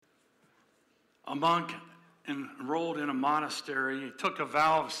A monk enrolled in a monastery. He took a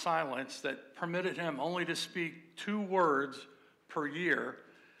vow of silence that permitted him only to speak 2 words per year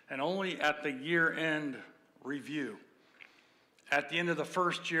and only at the year-end review. At the end of the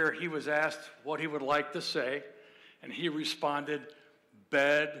first year, he was asked what he would like to say, and he responded,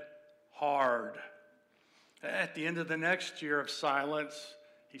 "Bed hard." At the end of the next year of silence,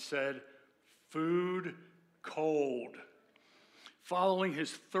 he said, "Food cold." Following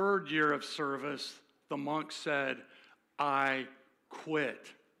his 3rd year of service, the monk said, "I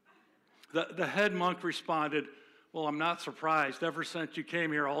quit." The head monk responded, "Well, I'm not surprised. Ever since you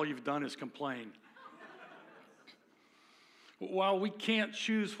came here, all you've done is complain." While we can't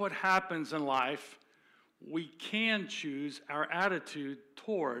choose what happens in life, we can choose our attitude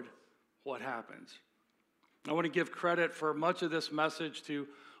toward what happens. I want to give credit for much of this message to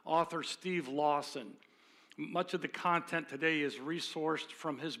author Steve Lawson. Much of the content today is resourced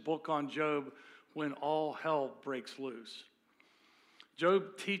from his book on Job, When All Hell Breaks Loose.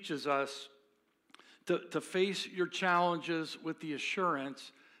 Job teaches us to face your challenges with the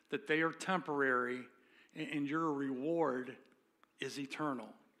assurance that they are temporary and your reward is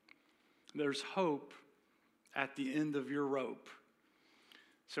eternal. There's hope at the end of your rope.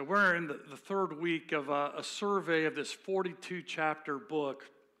 So we're in the 3rd week of a survey of this 42-chapter book,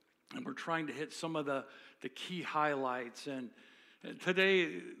 and we're trying to hit some of the key highlights. And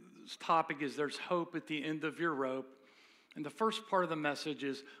today's topic is there's hope at the end of your rope. And the first part of the message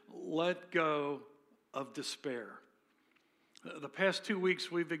is let go of despair. The past 2 weeks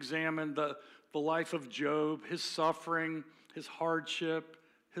we've examined the life of Job, his suffering, his hardship,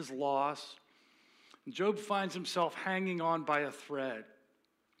 his loss. Job finds himself hanging on by a thread.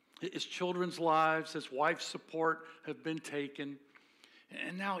 His children's lives, his wife's support have been taken.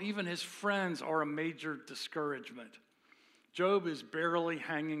 And now even his friends are a major discouragement. Job is barely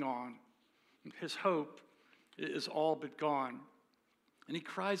hanging on. His hope is all but gone. And he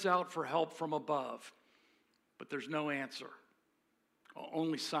cries out for help from above. But there's no answer,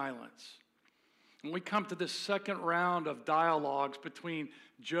 only silence. And we come to this second round of dialogues between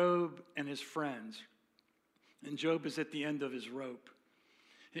Job and his friends. And Job is at the end of his rope.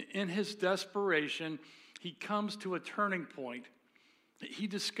 In his desperation, he comes to a turning point. He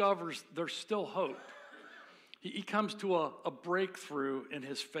discovers there's still hope. He comes to a breakthrough in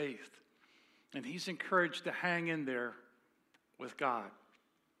his faith. And he's encouraged to hang in there with God.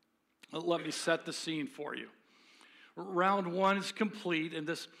 Let me set the scene for you. Round 1 is complete, and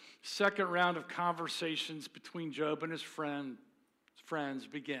this second round of conversations between Job and his friends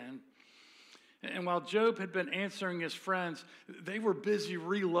began. And while Job had been answering his friends, they were busy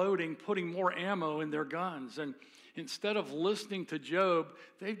reloading, putting more ammo in their guns. And instead of listening to Job,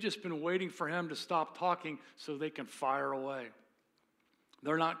 they've just been waiting for him to stop talking so they can fire away.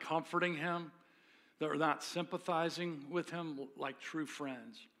 They're not comforting him. They're not sympathizing with him like true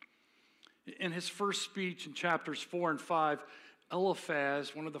friends. In his first speech in chapters 4 and 5,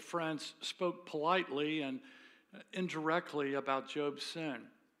 Eliphaz, one of the friends, spoke politely and indirectly about Job's sin.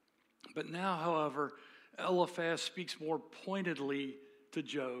 But now, however, Eliphaz speaks more pointedly to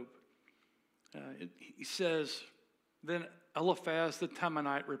Job. He says, then Eliphaz the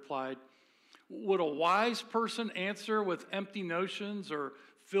Temanite replied, "Would a wise person answer with empty notions or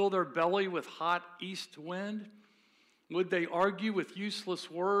fill their belly with hot east wind? Would they argue with useless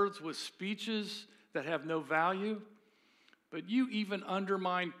words, with speeches that have no value? But you even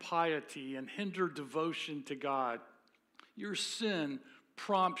undermine piety and hinder devotion to God. Your sin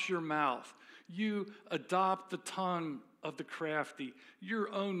prompts your mouth. You adopt the tongue of the crafty.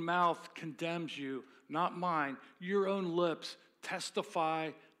 Your own mouth condemns you, not mine. Your own lips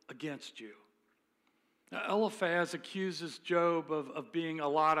testify against you." Now, Eliphaz accuses Job of being a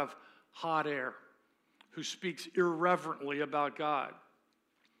lot of hot air, who speaks irreverently about God.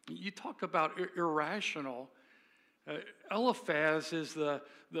 You talk about irrational. Eliphaz is the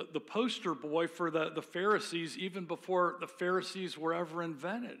poster boy for the Pharisees even before the Pharisees were ever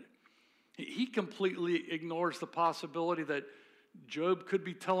invented. He completely ignores the possibility that Job could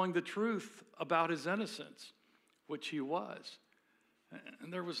be telling the truth about his innocence, which he was.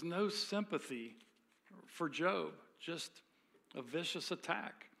 And there was no sympathy for Job, just a vicious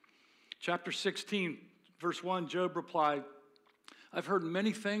attack. Chapter 16, verse 1, Job replied, "I've heard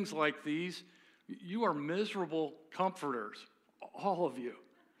many things like these. You are miserable comforters, all of you.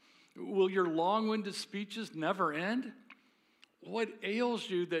 Will your long-winded speeches never end? What ails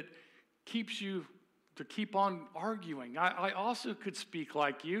you that keeps you to keep on arguing? I also could speak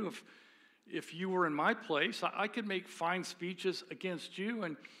like you if you were in my place. I could make fine speeches against you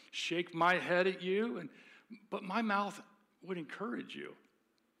and shake my head at you, but my mouth would encourage you.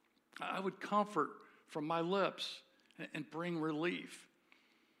 I would comfort from my lips and bring relief.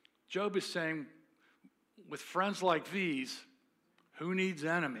 Job is saying, with friends like these, who needs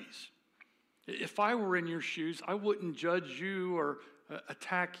enemies? If I were in your shoes, I wouldn't judge you or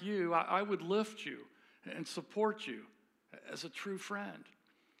attack you. I would lift you and support you as a true friend.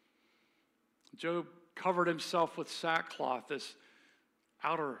 Job covered himself with sackcloth, this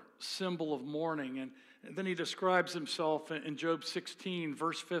outer symbol of mourning. And then he describes himself in Job 16,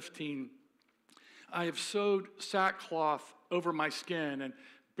 verse 15. I have sewed sackcloth over my skin and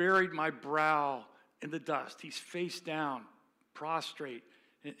buried my brow in the dust. He's face down, prostrate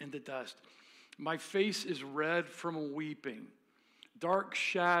in the dust. My face is red from weeping. Dark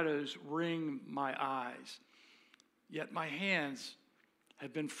shadows ring my eyes. Yet my hands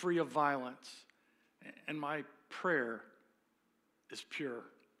have been free of violence, and my prayer is pure.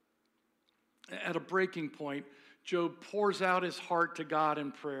 At a breaking point, Job pours out his heart to God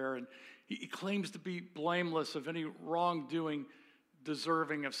in prayer, and he claims to be blameless of any wrongdoing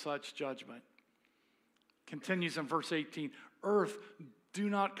deserving of such judgment. Continues in verse 18, earth, do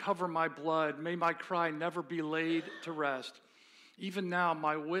not cover my blood. May my cry never be laid to rest. Even now,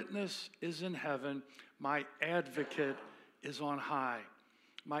 my witness is in heaven. My advocate is on high.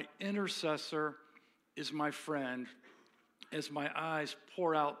 My intercessor is my friend as my eyes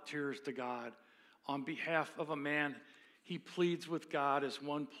pour out tears to God. On behalf of a man, he pleads with God as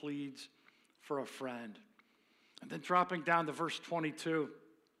one pleads for a friend. And then dropping down to verse 22,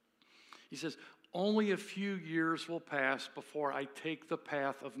 he says, only a few years will pass before I take the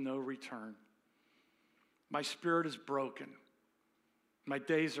path of no return. My spirit is broken. My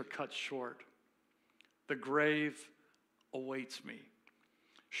days are cut short. The grave awaits me.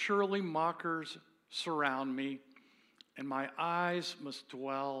 Surely mockers surround me, and my eyes must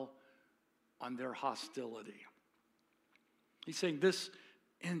dwell on their hostility. He's saying this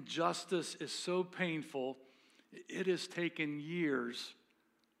injustice is so painful, it has taken years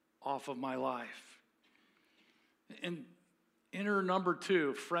off of my life. And friend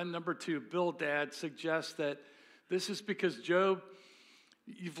number two, Bildad, suggests that this is because Job,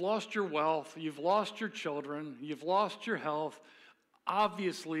 you've lost your wealth, you've lost your children, you've lost your health.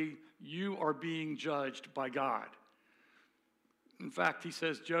 Obviously, you are being judged by God. In fact, he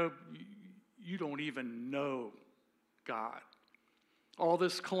says, Job, you don't even know God. All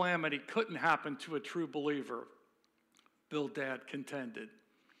this calamity couldn't happen to a true believer, Bildad contended.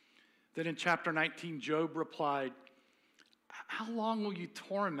 Then in chapter 19, Job replied, how long will you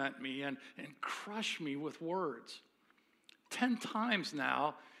torment me and crush me with words? 10 times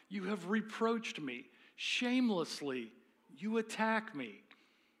now you have reproached me. Shamelessly you attack me.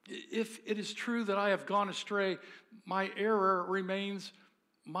 If it is true that I have gone astray, my error remains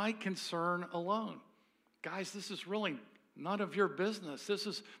my concern alone. Guys, this is really none of your business. This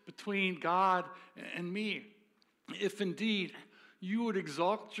is between God and me. If indeed you would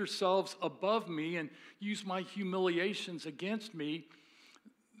exalt yourselves above me and use my humiliations against me,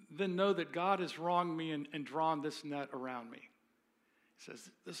 then know that God has wronged me and drawn this net around me. He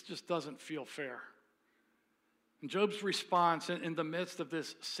says, this just doesn't feel fair. And Job's response in the midst of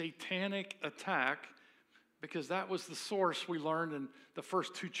this satanic attack, because that was the source we learned in the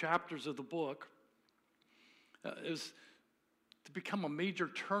first 2 chapters of the book, is to become a major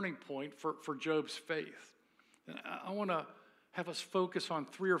turning point for Job's faith. And I want to have us focus on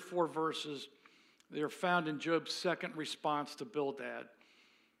 3 or 4 verses that are found in Job's second response to Bildad.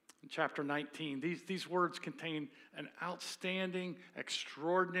 In chapter 19, these words contain an outstanding,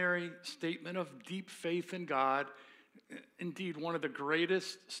 extraordinary statement of deep faith in God. Indeed, one of the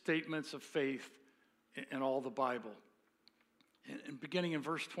greatest statements of faith in all the Bible. And beginning in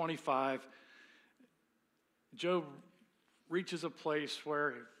verse 25, Job reaches a place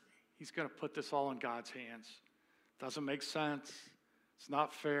where he's going to put this all in God's hands. Doesn't make sense. It's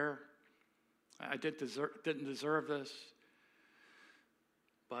not fair. I didn't deserve this.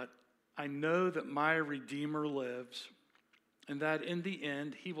 But I know that my Redeemer lives, and that in the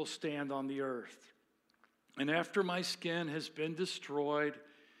end he will stand on the earth. And after my skin has been destroyed,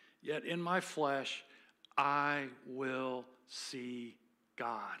 yet in my flesh I will see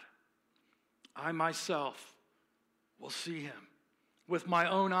God. I myself will see him with my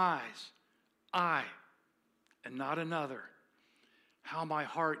own eyes. I, and not another. How my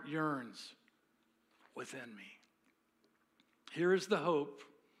heart yearns within me. Here is the hope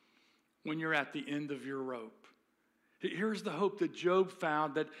when you're at the end of your rope. Here's the hope that Job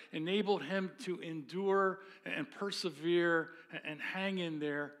found that enabled him to endure and persevere and hang in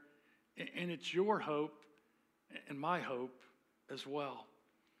there. And it's your hope and my hope as well.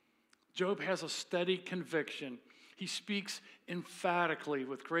 Job has a steady conviction. He speaks emphatically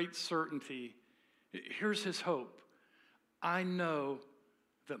with great certainty. Here's his hope. I know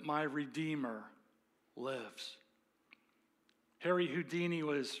that my Redeemer lives. Harry Houdini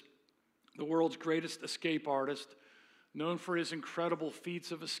was the world's greatest escape artist, known for his incredible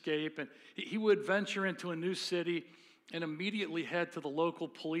feats of escape. And he would venture into a new city and immediately head to the local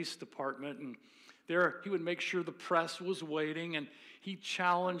police department. And there he would make sure the press was waiting, and he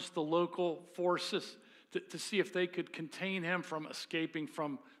challenged the local forces to see if they could contain him from escaping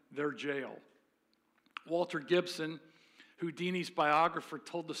from their jail. Walter Gibson, Houdini's biographer,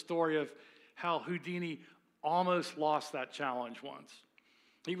 told the story of how Houdini almost lost that challenge once.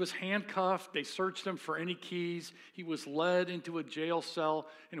 He was handcuffed. They searched him for any keys. He was led into a jail cell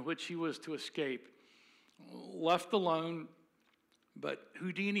in which he was to escape. Left alone, but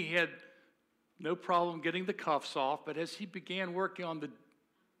Houdini had no problem getting the cuffs off. But as he began working on the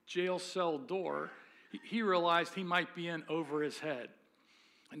jail cell door, he realized he might be in over his head.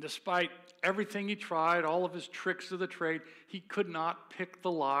 And despite everything he tried, all of his tricks of the trade, he could not pick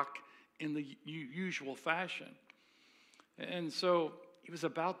the lock in the usual fashion. And so he was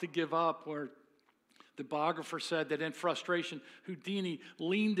about to give up, where the biographer said that in frustration, Houdini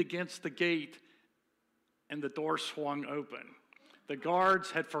leaned against the gate and the door swung open. The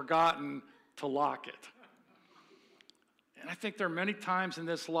guards had forgotten to lock it. And I think there are many times in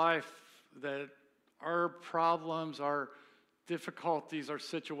this life that our problems, our difficulties, our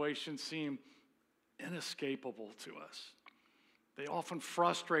situations seem inescapable to us. They often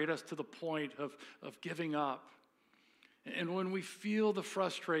frustrate us to the point of giving up. And when we feel the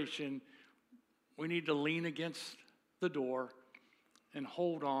frustration, we need to lean against the door and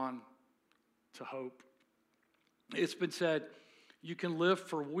hold on to hope. It's been said, you can live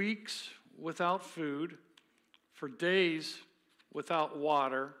for weeks without food, for days without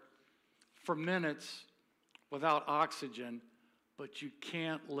water, for minutes without oxygen, but you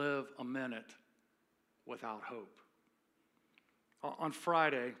can't live a minute without hope. On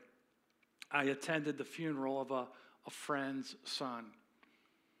Friday, I attended the funeral of a friend's son.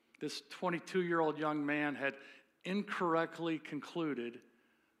 This 22-year-old young man had incorrectly concluded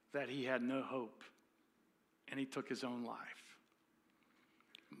that he had no hope, and he took his own life.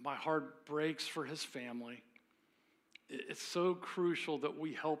 My heart breaks for his family. It's so crucial that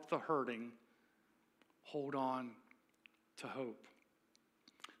we help the hurting hold on to hope.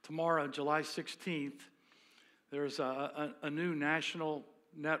 Tomorrow, July 16th, there's a new national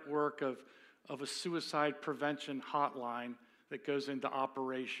network of a suicide prevention hotline that goes into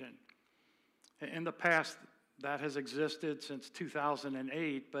operation. In the past, that has existed since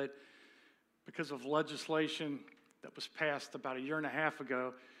 2008, but because of legislation that was passed about a year and a half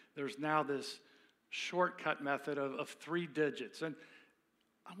ago, there's now this shortcut method of 3 digits. And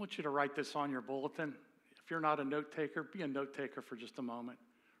I want you to write this on your bulletin. If you're not a note taker, be a note taker for just a moment.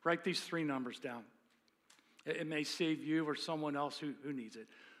 Write these 3 numbers down. It may save you or someone else who needs it.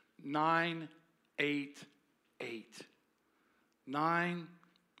 988.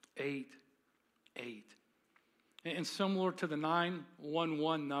 988. And similar to the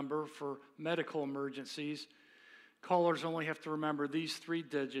 911 number for medical emergencies, callers only have to remember these 3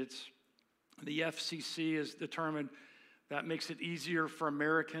 digits. The FCC has determined that makes it easier for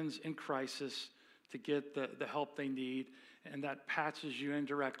Americans in crisis to get the help they need, and that patches you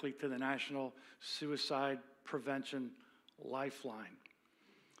indirectly to the National Suicide Prevention Lifeline.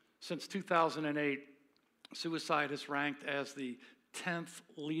 Since 2008, suicide is ranked as the 10th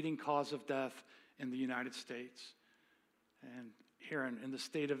leading cause of death in the United States. And here in the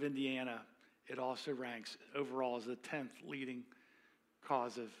state of Indiana, it also ranks overall as the 10th leading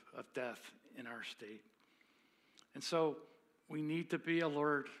cause of death in our state. And so we need to be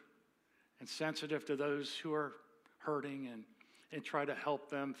alert and sensitive to those who are hurting and try to help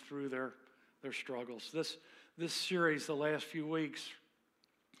them through their struggles. This series, the last few weeks,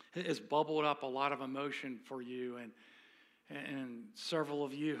 has bubbled up a lot of emotion for you, and several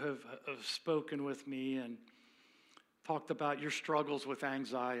of you have spoken with me and talked about your struggles with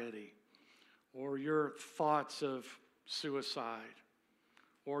anxiety, or your thoughts of suicide,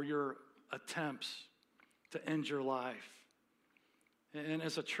 or your attempts to end your life. And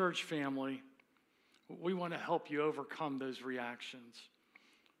as a church family, we want to help you overcome those reactions.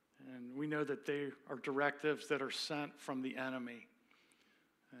 And we know that they are directives that are sent from the enemy.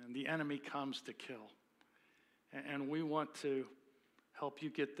 And the enemy comes to kill. And we want to help you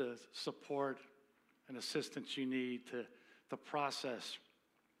get the support and assistance you need to process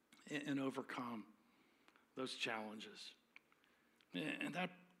and overcome those challenges. And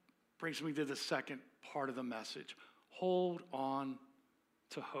that brings me to the second part of the message. Hold on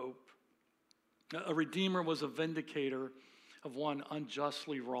to hope. A redeemer was a vindicator of one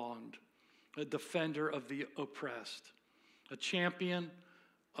unjustly wronged, a defender of the oppressed, a champion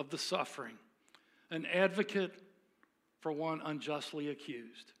of the suffering, an advocate for one unjustly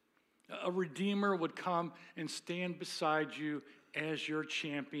accused. A redeemer would come and stand beside you as your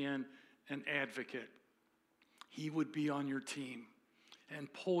champion and advocate. He would be on your team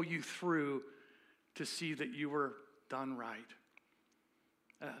and pull you through to see that you were done right.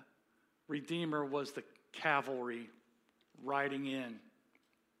 Redeemer was the cavalry riding in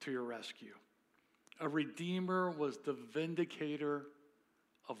to your rescue. A redeemer was the vindicator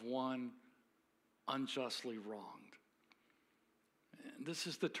of one unjustly wronged. And this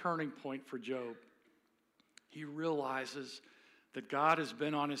is the turning point for Job. He realizes that God has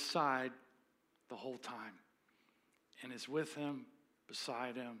been on his side the whole time and is with him,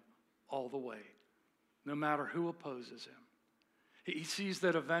 beside him, all the way, no matter who opposes him. He sees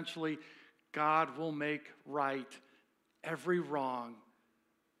that eventually God will make right every wrong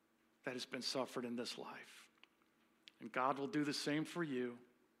that has been suffered in this life. And God will do the same for you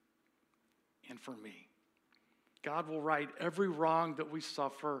and for me. God will right every wrong that we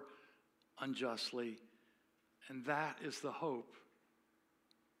suffer unjustly. And that is the hope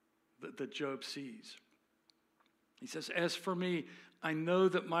that Job sees. He says, "As for me, I know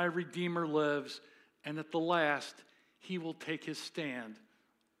that my Redeemer lives, and at the last he will take his stand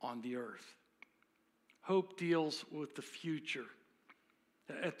on the earth." Hope deals with the future.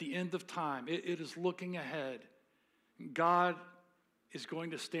 At the end of time, it is looking ahead. God is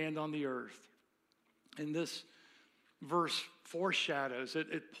going to stand on the earth. And this verse foreshadows,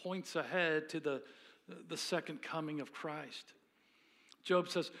 it points ahead to the second coming of Christ. Job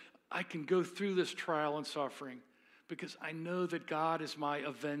says, I can go through this trial and suffering because I know that God is my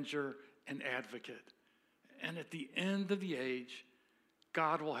avenger and advocate. And at the end of the age,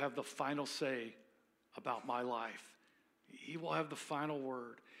 God will have the final say about my life. He will have the final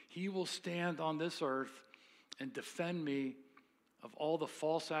word. He will stand on this earth and defend me of all the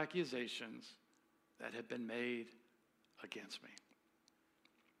false accusations that have been made against me.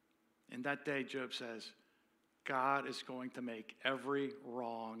 In that day, Job says, God is going to make every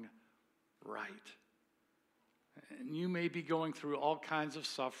wrong right. And you may be going through all kinds of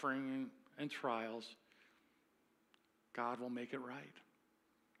suffering and trials. God will make it right.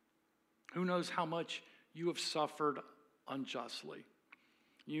 Who knows how much you have suffered unjustly?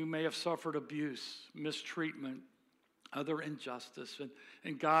 You may have suffered abuse, mistreatment, other injustice,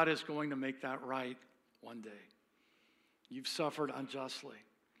 and God is going to make that right one day. You've suffered unjustly.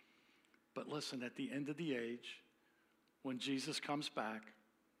 But listen, at the end of the age, when Jesus comes back,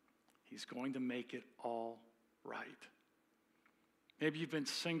 he's going to make it all right. Maybe you've been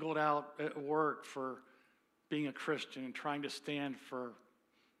singled out at work for being a Christian and trying to stand for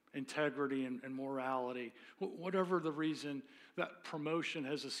integrity and morality. Whatever the reason, that promotion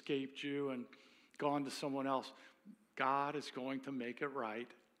has escaped you and gone to someone else, God is going to make it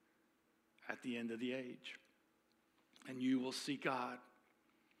right at the end of the age. And you will see God.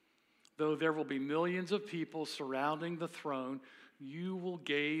 Though there will be millions of people surrounding the throne, you will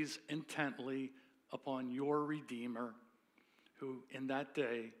gaze intently upon your Redeemer, who in that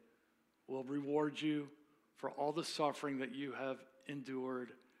day will reward you for all the suffering that you have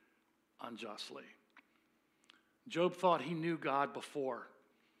endured unjustly. Job thought he knew God before.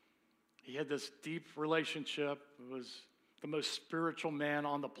 He had this deep relationship. He was the most spiritual man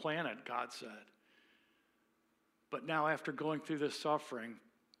on the planet, God said. But now, after going through this suffering,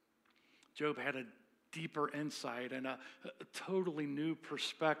 Job had a deeper insight and a totally new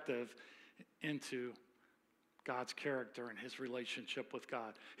perspective into God's character and his relationship with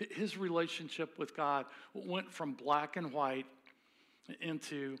God. His relationship with God went from black and white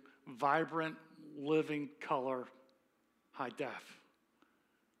into vibrant, living color, high def.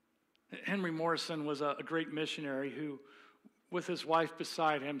 Henry Morrison was a great missionary who, with his wife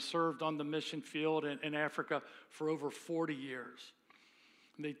beside him, served on the mission field in Africa for over 40 years.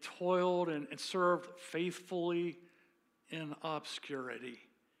 They toiled and served faithfully in obscurity.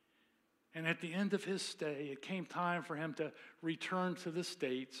 And at the end of his stay, it came time for him to return to the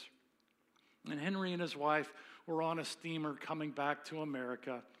States. And Henry and his wife were on a steamer coming back to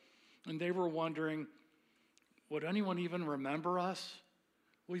America. And they were wondering, would anyone even remember us?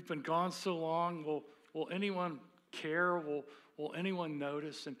 We've been gone so long. Will anyone care? Will anyone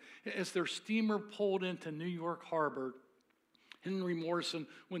notice? And as their steamer pulled into New York Harbor, Henry Morrison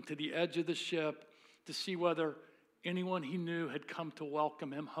went to the edge of the ship to see whether anyone he knew had come to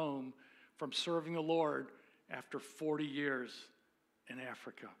welcome him home from serving the Lord after 40 years in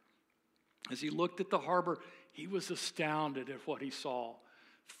Africa. As he looked at the harbor, he was astounded at what he saw.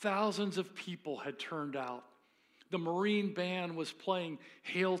 Thousands of people had turned out. The Marine band was playing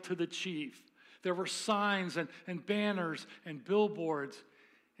Hail to the Chief. There were signs and banners and billboards.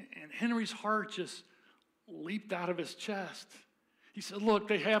 And Henry's heart just leaped out of his chest. He said, look,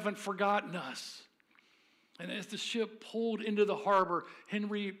 they haven't forgotten us. And as the ship pulled into the harbor,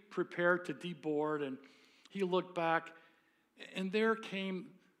 Henry prepared to deboard, and he looked back, and there came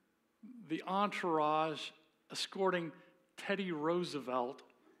the entourage escorting Teddy Roosevelt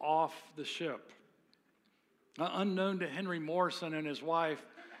off the ship. Unknown to Henry Morrison and his wife,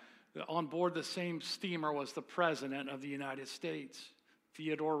 on board the same steamer was the President of the United States,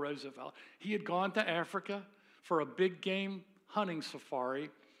 Theodore Roosevelt. He had gone to Africa for a big game hunting safari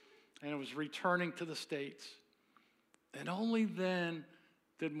and was returning to the States. And only then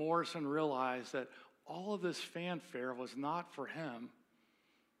did Morrison realize that all of this fanfare was not for him,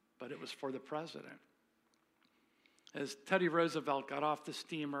 but it was for the President. As Teddy Roosevelt got off the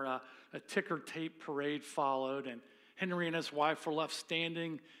steamer, a ticker tape parade followed, and Henry and his wife were left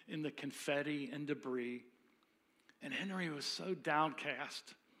standing in the confetti and debris. And Henry was so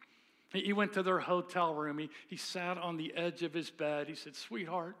downcast. He went to their hotel room. He sat on the edge of his bed. He said,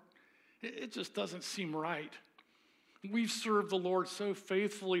 sweetheart, it just doesn't seem right. We've served the Lord so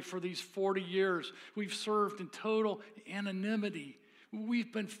faithfully for these 40 years. We've served in total anonymity.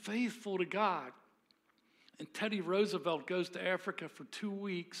 We've been faithful to God. And Teddy Roosevelt goes to Africa for 2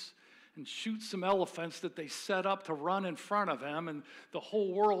 weeks and shoots some elephants that they set up to run in front of him, and the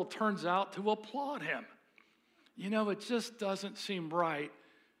whole world turns out to applaud him. You know, it just doesn't seem right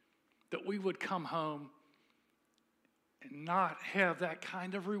that we would come home and not have that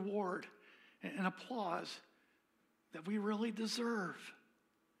kind of reward and applause that we really deserve.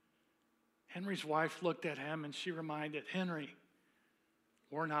 Henry's wife looked at him and she reminded Henry,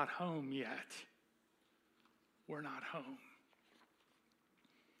 we're not home yet. We're not home.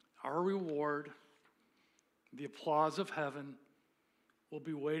 Our reward, the applause of heaven, will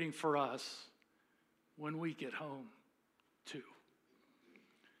be waiting for us when we get home too.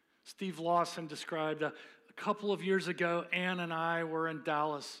 Steve Lawson described a couple of years ago, Ann and I were in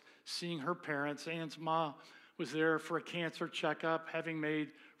Dallas seeing her parents. Ann's mom was there for a cancer checkup, having made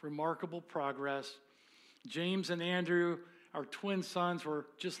remarkable progress. James and Andrew, our twin sons, were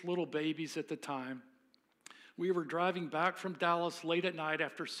just little babies at the time. We were driving back from Dallas late at night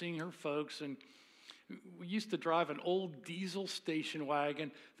after seeing her folks, and we used to drive an old diesel station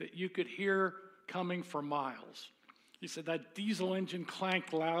wagon that you could hear coming for miles. He said that diesel engine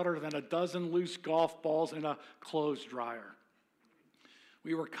clanked louder than a dozen loose golf balls in a clothes dryer.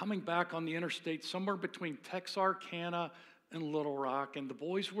 We were coming back on the interstate somewhere between Texarkana and Little Rock, and the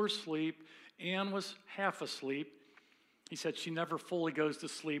boys were asleep. Ann was half asleep. He said she never fully goes to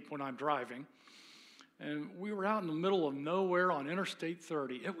sleep when I'm driving. And we were out in the middle of nowhere on Interstate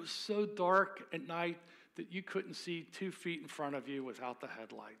 30. It was so dark at night that you couldn't see 2 feet in front of you without the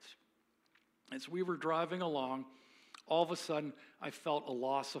headlights. As we were driving along, all of a sudden, I felt a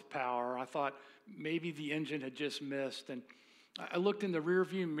loss of power. I thought maybe the engine had just missed. And I looked in the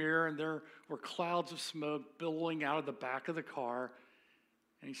rearview mirror, and there were clouds of smoke billowing out of the back of the car.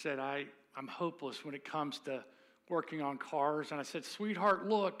 And he said, I'm hopeless when it comes to working on cars. And I said, sweetheart,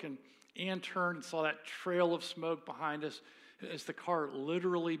 look. And Ann turned and saw that trail of smoke behind us as the car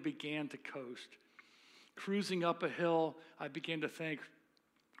literally began to coast. Cruising up a hill, I began to think,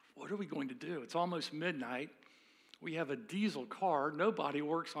 what are we going to do? It's almost midnight. We have a diesel car. Nobody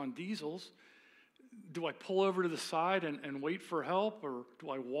works on diesels. Do I pull over to the side and wait for help, or do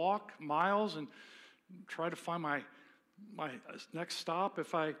I walk miles and try to find my next stop?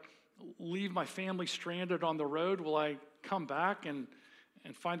 If I leave my family stranded on the road, will I come back and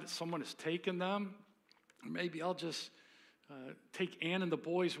find that someone has taken them? Maybe I'll just take Ann and the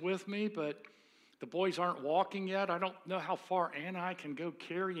boys with me, but the boys aren't walking yet. I don't know how far Ann and I can go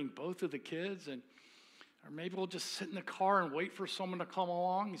carrying both of the kids, or maybe we'll just sit in the car and wait for someone to come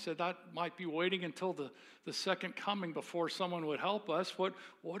along. He said that might be waiting until the second coming before someone would help us. What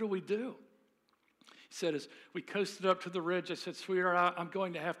do we do? He said, as we coasted up to the ridge, I said, sweetheart, I'm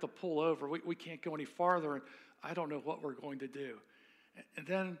going to have to pull over. We can't go any farther, and I don't know what we're going to do. And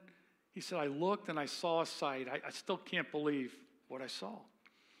then he said, I looked and I saw a sight. I still can't believe what I saw.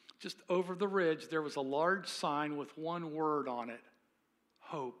 Just over the ridge, there was a large sign with one word on it,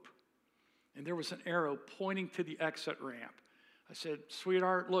 hope. And there was an arrow pointing to the exit ramp. I said,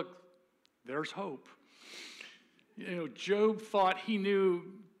 sweetheart, look, there's hope. You know, Job thought he knew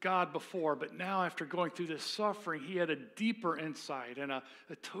God before, but now after going through this suffering, he had a deeper insight and a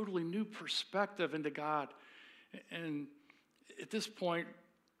totally new perspective into God. And at this point,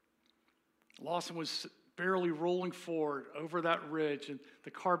 Lawson was barely rolling forward over that ridge, and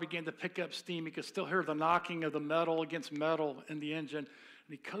the car began to pick up steam. He could still hear the knocking of the metal against metal in the engine. And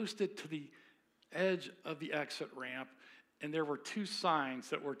he coasted to the edge of the exit ramp, and there were two signs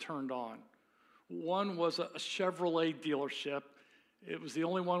that were turned on. One was a Chevrolet dealership. It was the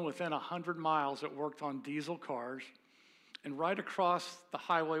only one within 100 miles that worked on diesel cars. And right across the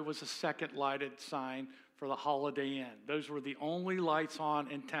highway was a second lighted sign for the Holiday Inn. Those were the only lights on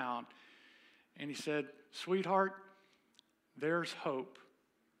in town. And he said, "Sweetheart, there's hope."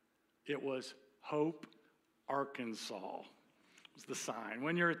 It was Hope, Arkansas, was the sign.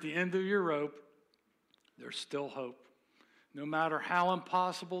 When you're at the end of your rope, there's still hope. No matter how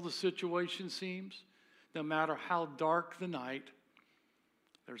impossible the situation seems, no matter how dark the night,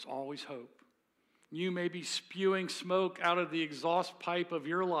 there's always hope. You may be spewing smoke out of the exhaust pipe of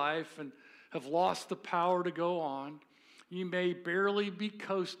your life and have lost the power to go on. You may barely be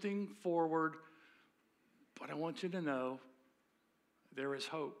coasting forward, but I want you to know there is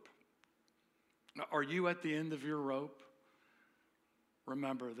hope. Are you at the end of your rope?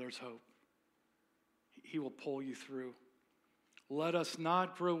 Remember, there's hope. He will pull you through. Let us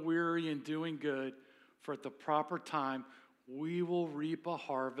not grow weary in doing good, for at the proper time we will reap a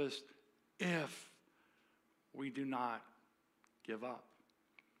harvest if we do not give up.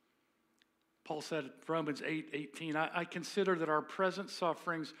 Paul said in Romans 8:18, I consider that our present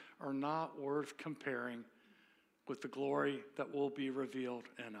sufferings are not worth comparing with the glory that will be revealed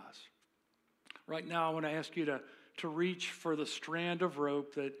in us. Right now, I want to ask you to reach for the strand of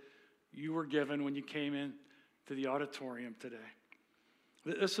rope that you were given when you came in to the auditorium today.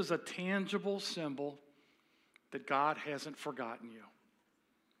 This is a tangible symbol that God hasn't forgotten you.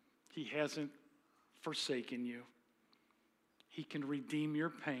 He hasn't forsaken you. He can redeem your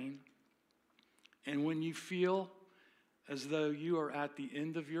pain. And when you feel as though you are at the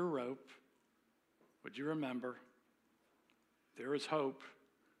end of your rope, would you remember there is hope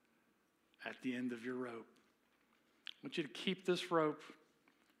at the end of your rope? I want you to keep this rope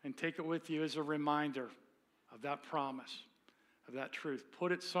and take it with you as a reminder of that promise, of that truth.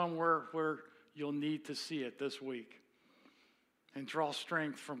 Put it somewhere where you'll need to see it this week. And draw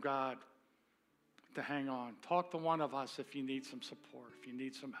strength from God to hang on. Talk to one of us if you need some support, if you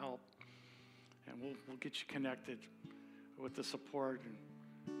need some help. And we'll get you connected with the support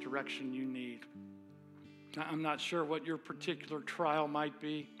and direction you need. I'm not sure what your particular trial might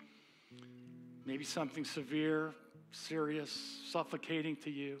be. Maybe something severe, serious, suffocating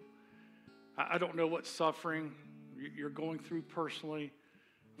to you. I don't know what suffering you're going through personally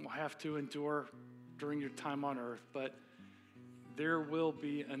and will have to endure during your time on earth, but there will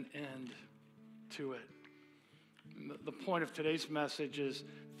be an end to it. The point of today's message is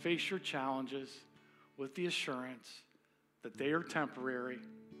face your challenges with the assurance that they are temporary,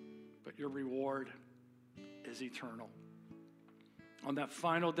 but your reward is eternal. On that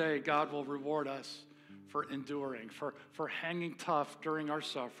final day, God will reward us for enduring, for hanging tough during our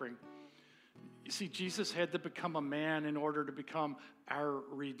suffering. You see, Jesus had to become a man in order to become our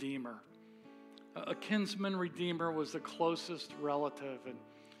Redeemer. A kinsman redeemer was the closest relative, and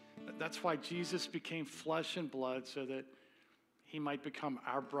that's why Jesus became flesh and blood, so that he might become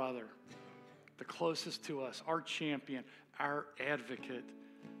our brother, the closest to us, our champion, our advocate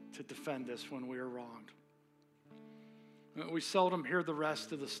to defend us when we are wronged. We seldom hear the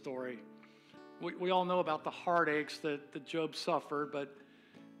rest of the story. We all know about the heartaches that Job suffered, but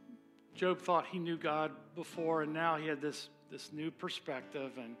Job thought he knew God before, and now he had this new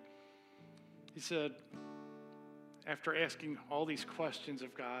perspective. And he said, after asking all these questions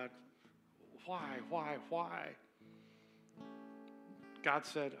of God, why? God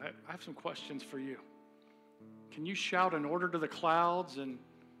said, I have some questions for you. Can you shout an order to the clouds and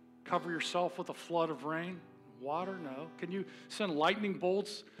cover yourself with a flood of rain? Water? No. Can you send lightning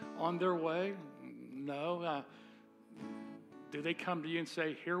bolts on their way? No. Do they come to you and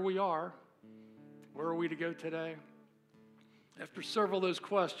say, here we are. Where are we to go today? After several of those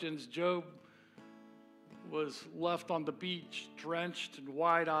questions, Job was left on the beach, drenched and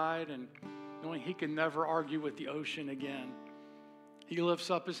wide-eyed, and knowing he can never argue with the ocean again. He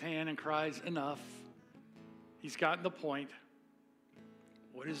lifts up his hand and cries, enough. He's gotten the point.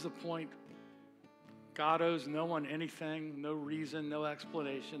 What is the point? God owes no one anything, no reason, no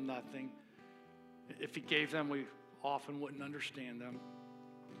explanation, nothing. If he gave them, we often wouldn't understand them,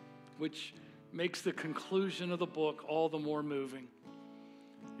 which makes the conclusion of the book all the more moving.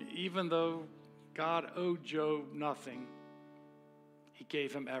 Even though God owed Job nothing, he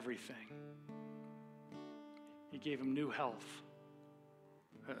gave him everything. He gave him new health,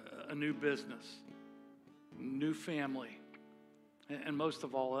 a new business, new family, and most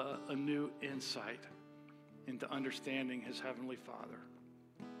of all, a new insight. into understanding his heavenly Father.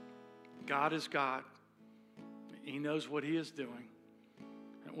 God is God. He knows what he is doing.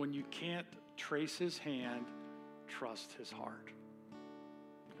 And when you can't trace his hand, trust his heart.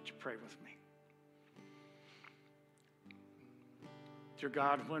 Would you pray with me? Dear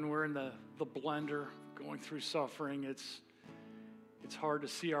God, when we're in the blender going through suffering, it's hard to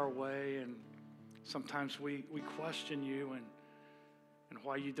see our way, and sometimes we question you and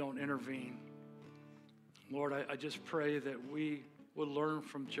why you don't intervene. Lord, I just pray that we would learn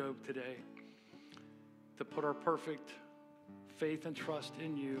from Job today to put our perfect faith and trust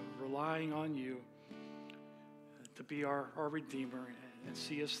in you, relying on you to be our Redeemer and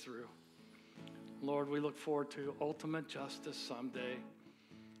see us through. Lord, we look forward to ultimate justice someday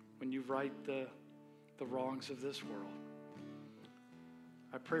when you right the wrongs of this world.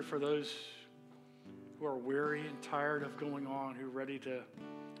 I pray for those who are weary and tired of going on, who are ready to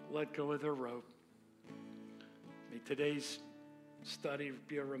let go of their rope. May today's study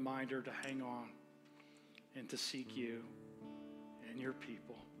be a reminder to hang on and to seek you and your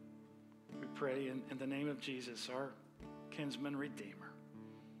people. We pray in the name of Jesus, our kinsman redeemer.